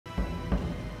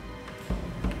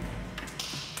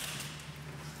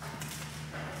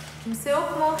Kimse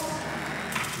yok mu?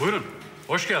 Buyurun,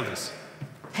 hoş geldiniz.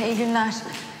 İyi günler.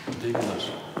 İyi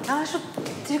günler. Ya şu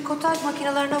trikotaj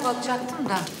makinelerine bakacaktım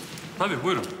da. Tabii,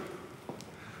 buyurun.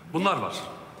 Bunlar var.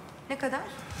 Ne kadar?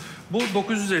 Bu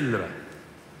 950 lira.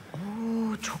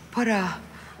 Oo, çok para.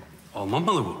 Alman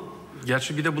malı bu.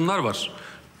 Gerçi bir de bunlar var.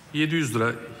 700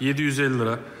 lira, 750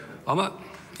 lira. Ama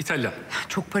İtalyan.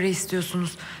 Çok para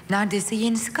istiyorsunuz. Neredeyse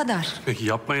yenisi kadar. Peki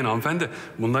yapmayın hanımefendi.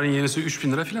 Bunların yenisi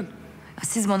 3000 lira falan.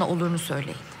 Siz bana olurunu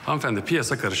söyleyin. Hanımefendi,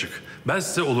 piyasa karışık. Ben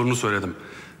size olurunu söyledim.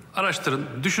 Araştırın,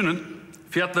 düşünün.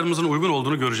 Fiyatlarımızın uygun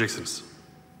olduğunu göreceksiniz.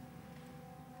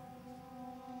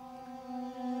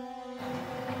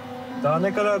 Daha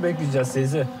ne kadar bekleyeceğiz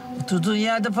teyze? Oturduğun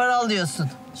yerde para alıyorsun.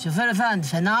 Şoför efendi,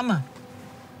 fena mı?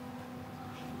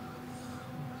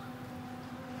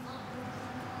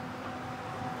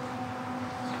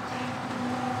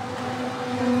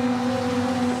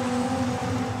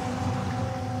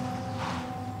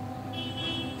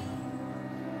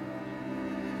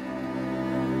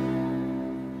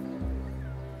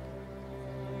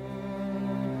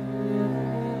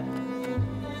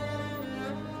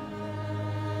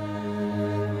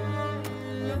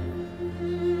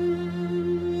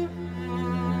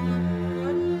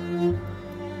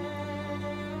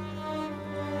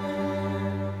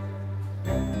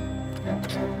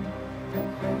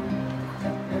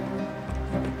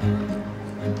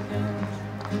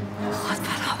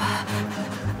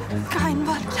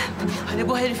 Hani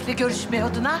bu herifle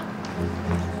görüşmüyordun ha?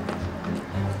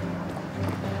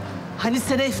 Hani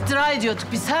sana iftira ediyorduk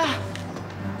biz ha?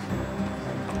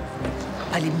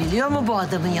 Ali biliyor mu bu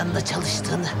adamın yanında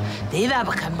çalıştığını? Deyiver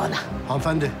bakayım bana.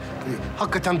 Hanımefendi,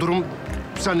 hakikaten durum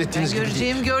zannettiğiniz gibi değil.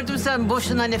 Göreceğim gördüm, sen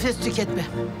boşuna nefes tüketme.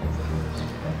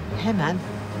 Hemen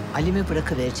Alim'i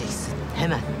bırakıvereceksin,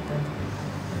 hemen.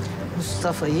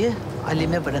 Mustafa'yı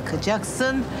Alim'e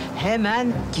bırakacaksın,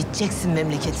 hemen gideceksin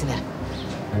memleketine.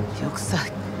 Yoksa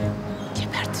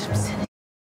gebertirim seni.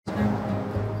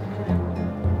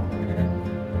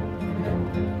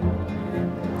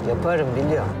 Yaparım,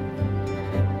 biliyorum.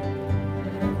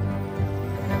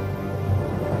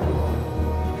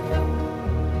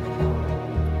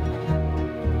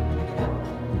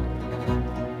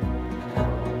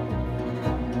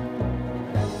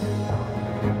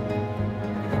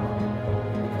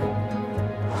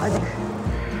 Hadi.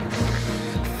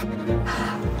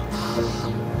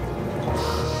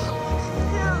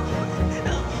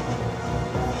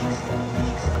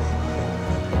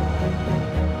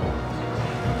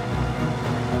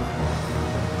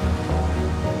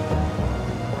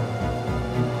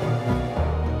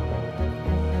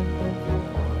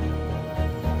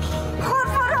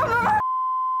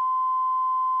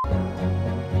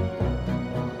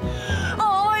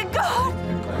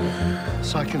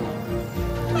 Sakin ol.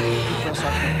 Lütfen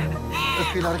sakin ol.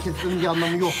 Öfkeyle hareket etmenin bir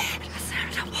anlamı yok.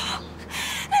 Sercan,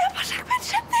 ne yapacak ben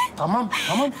şimdi? Tamam,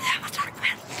 tamam. Ne yapacak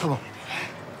ben? Tamam.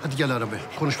 Hadi gel arabaya.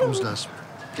 Konuşmamız lazım.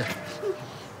 Gel.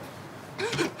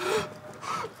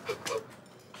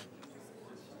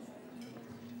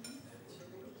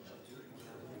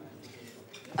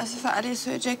 Aslında Ali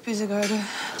söyleyecek bizi gördü.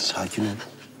 Sakin ol.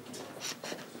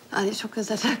 Ali çok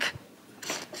kızacak.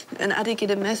 Ben Ali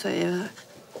gidip ne söylüyor?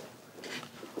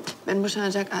 Ben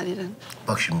boşanacak Ali'den.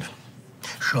 Bak şimdi.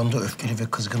 Şu anda öfkeli ve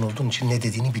kızgın olduğun için ne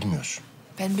dediğini bilmiyorsun.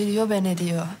 Ben biliyor ben ne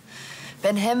diyor.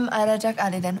 Ben hem ayrılacak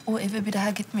Ali'den, o eve bir daha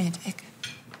gitmeyecek.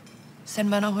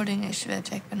 Sen bana holdinge iş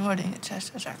verecek, ben holdinge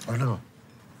çalışacak. Öyle mi?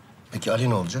 Peki Ali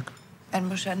ne olacak? Ben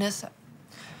boşanırsam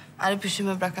Ali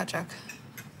peşimi bırakacak.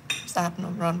 Zaten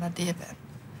umurumda değil ben.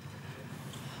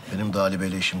 Benim de Ali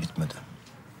Bey'le işim bitmedi.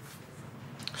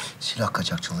 Silah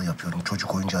kaçakçılığı yapıyorum.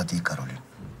 Çocuk oyuncağı değil Karolin.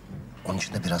 Onun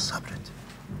için de biraz sabret.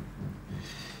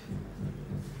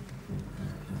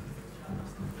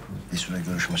 Bir süre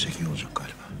görüşmesek iyi olacak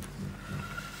galiba.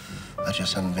 Ayrıca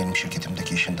sen benim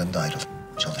şirketimdeki işinden de ayrıl.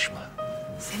 Çalışma.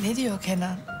 Sen ne diyor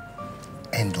Kenan?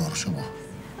 En doğrusu bu.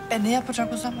 Ben ne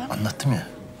yapacak o zaman? Anlattım ya.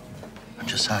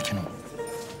 Önce sakin ol.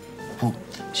 Bu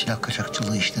silah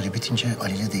kaçakçılığı işleri bitince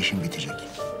Ali'yle de işim bitecek.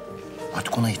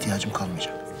 Artık ona ihtiyacım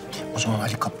kalmayacak. O zaman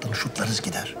Ali Kaptan'ı şutlarız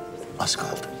gider. Az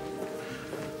kaldı.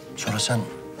 Sonra sen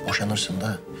boşanırsın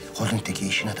da holdingdeki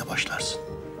işine de başlarsın.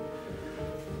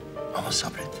 Ama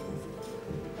sabret.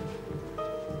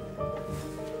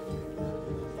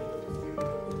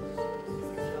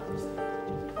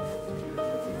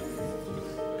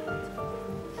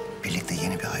 Birlikte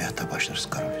yeni bir hayata başlarız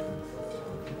Karolin.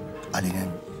 Ali'nin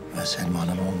ve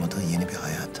Selma'nın olmadığı yeni bir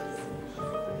hayat.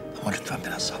 Ama lütfen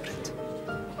biraz sabret.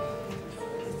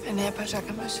 Ben ne yapacak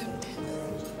ama şimdi?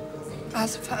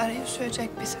 Azıcık arayıp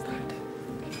söyleyecek bize gördü.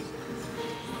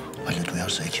 Ali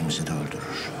duyarsa ikimizi de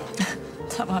öldürür.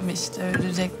 Tamam işte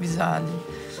öldürecek bizi Ali.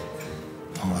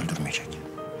 Ama öldürmeyecek.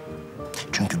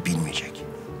 Çünkü bilmeyecek.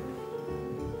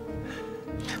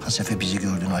 Hasefe bizi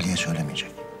gördüğünü Ali'ye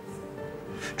söylemeyecek.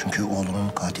 Çünkü oğlunun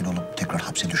katil olup tekrar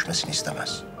hapse düşmesini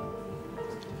istemez.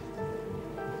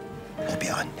 O bir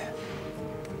anne.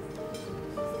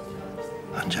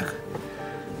 Ancak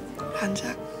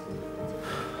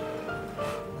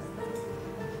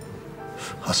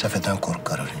Hasefe'den kork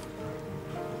Karolin.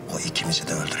 O ikimizi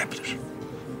de öldürebilir.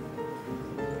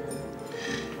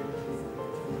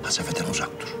 Hasefe'den uzak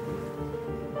dur.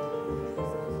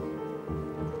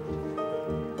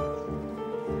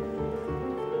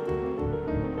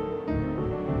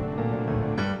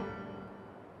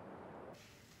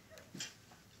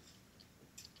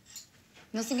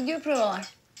 Nasıl gidiyor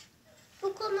provalar?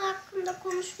 Bu konu hakkında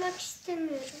konuşmak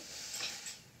istemiyorum.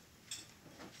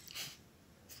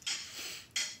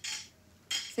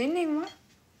 Senin neyin var?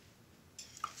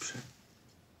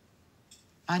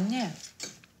 Anne,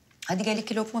 hadi gel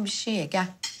 2 lokma bir şey ye, gel.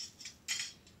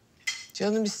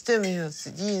 Canım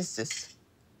istemiyorsun, yiyin siz.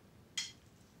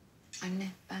 Anne,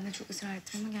 ben de çok ısrar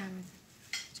ettim ama gelmedi.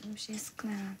 Canım bir şey sıkkın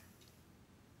herhalde.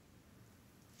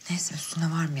 Neyse üstüne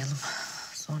varmayalım.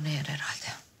 Sonra yer herhalde.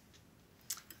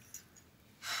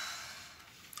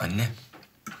 Anne,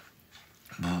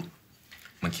 bu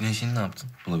makine işini ne yaptın?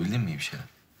 Bulabildin mi iyi bir şeyler?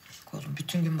 Oğlum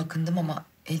bütün gün bakındım ama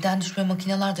elden düşme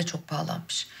makineler de çok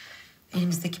pahalanmış.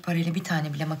 Elimizdeki parayla bir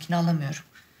tane bile makine alamıyorum.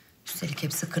 Üstelik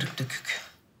hepsi kırık dökük.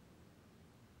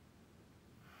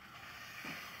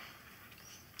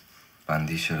 Ben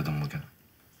de iş aradım bugün.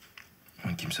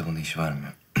 Ama kimse bana iş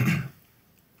vermiyor.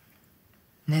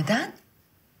 Neden?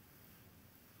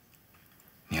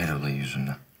 Nihal olayı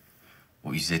yüzünden.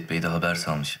 O İzzet Bey de haber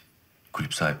salmış.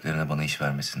 Kulüp sahiplerine bana iş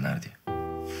vermesinler diye.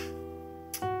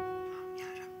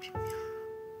 Yarabbim ya.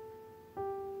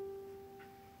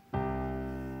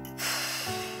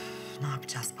 Ne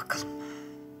yapacağız bakalım?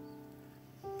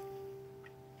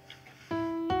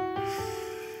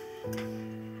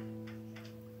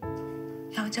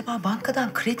 Ya acaba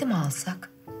bankadan kredi mi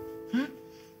alsak? Hı?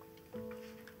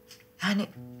 Yani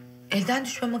elden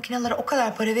düşme makinelere o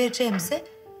kadar para vereceğimize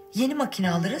yeni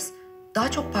makine alırız.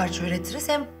 Daha çok parça üretiriz.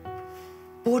 Hem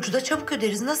borcu da çabuk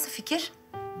öderiz. Nasıl fikir?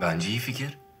 Bence iyi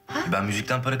fikir. Ben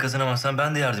müzikten para kazanamazsam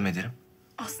ben de yardım ederim.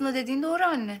 Aslında dediğin doğru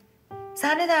anne.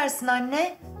 Sen ne dersin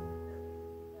anne?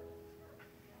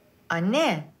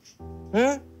 Anne.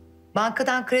 Hı?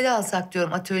 Bankadan kredi alsak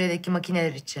diyorum atölyedeki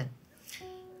makineler için.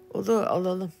 Olur,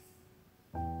 alalım.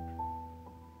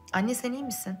 Anne sen iyi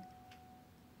misin?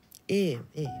 İyiyim,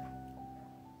 iyiyim.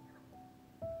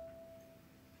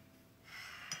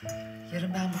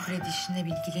 Yarın ben bu kredi işine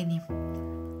bilgileneyim.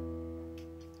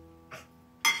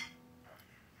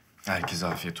 Herkese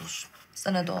afiyet olsun.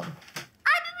 Sana da oğlum.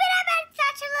 Abi beraber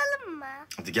gitar çalalım mı?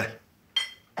 Hadi gel.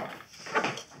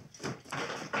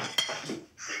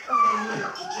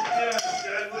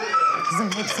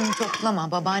 Kızım hepsini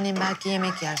toplama. Babaannem belki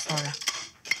yemek yer sonra.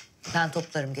 Ben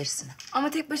toplarım gerisini. Ama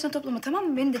tek başına toplama tamam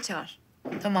mı? Beni de çağır.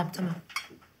 Tamam, tamam.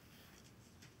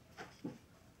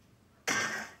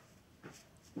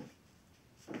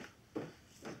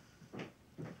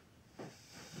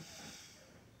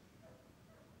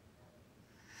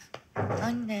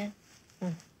 Anne. Hı.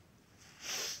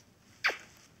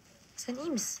 Sen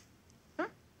iyi misin? Hı?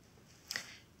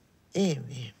 İyiyim,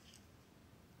 iyiyim.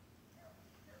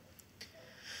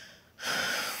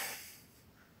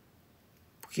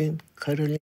 Bugün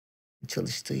Karolin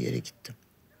çalıştığı yere gittim.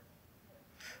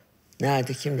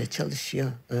 Nerede, kimle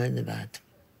çalışıyor öğreniverdim.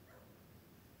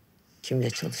 Kimle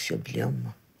çalışıyor biliyor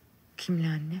musun? Kimle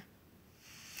anne?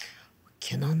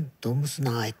 Kenan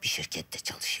Domuz'una ait bir şirkette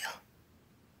çalışıyor.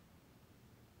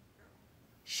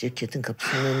 Şirketin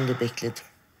kapısının önünde bekledim.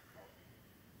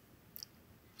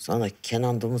 Sonra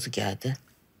Kenan Domuz'u geldi.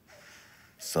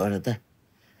 Sonra da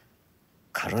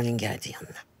Karolin geldi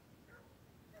yanına.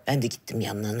 Ben de gittim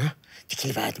yanlarına,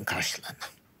 dikiliverdim karşılarına.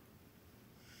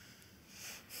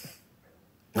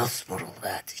 Nasıl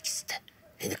morulverdi ikisi de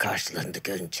beni karşılarında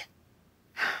görünce.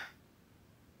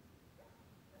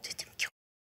 Dedim ki...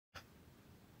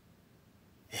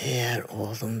 Eğer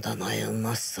oğlumdan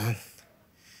ayrılmazsan...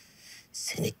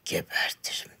 seni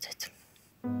gebertirim dedim.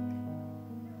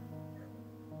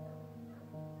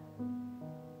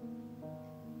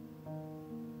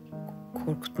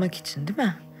 Korkutmak için değil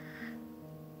mi?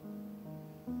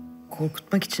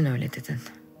 Korkutmak için öyle dedin.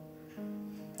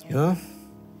 Yok.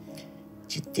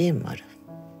 Ciddiyim var.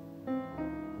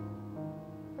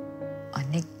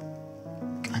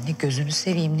 Anne gözünü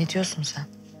seveyim. Ne diyorsun sen?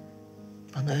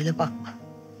 Bana öyle bakma.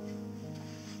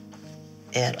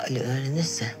 Eğer Ali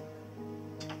öğrenirse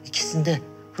İkisinde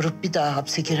vurup bir daha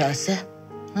hapse girerse...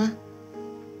 Ha?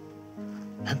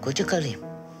 Ben koca karıyım.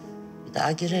 Bir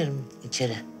daha girerim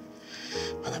içeri.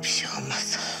 Bana bir şey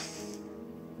olmaz.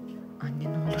 Anne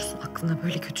ne olursun aklına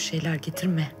böyle kötü şeyler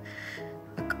getirme.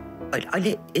 Bak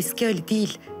Ali eski Ali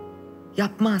değil.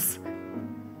 Yapmaz.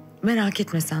 Merak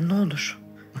etme sen ne olur.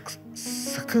 Bak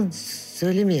sakın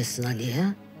söylemeyesin Ali'ye.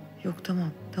 Yok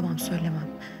tamam söylemem.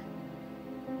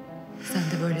 Sen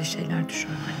de böyle şeyler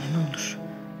düşünme anne ne olur.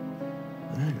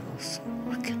 Öyle olsun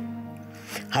bakın.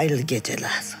 Hayırlı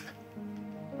geceler sana.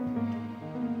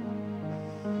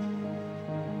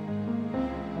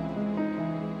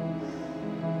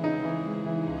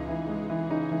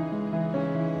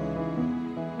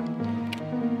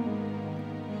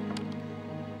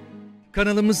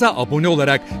 Kanalımıza abone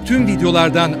olarak tüm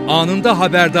videolardan anında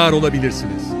haberdar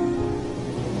olabilirsiniz.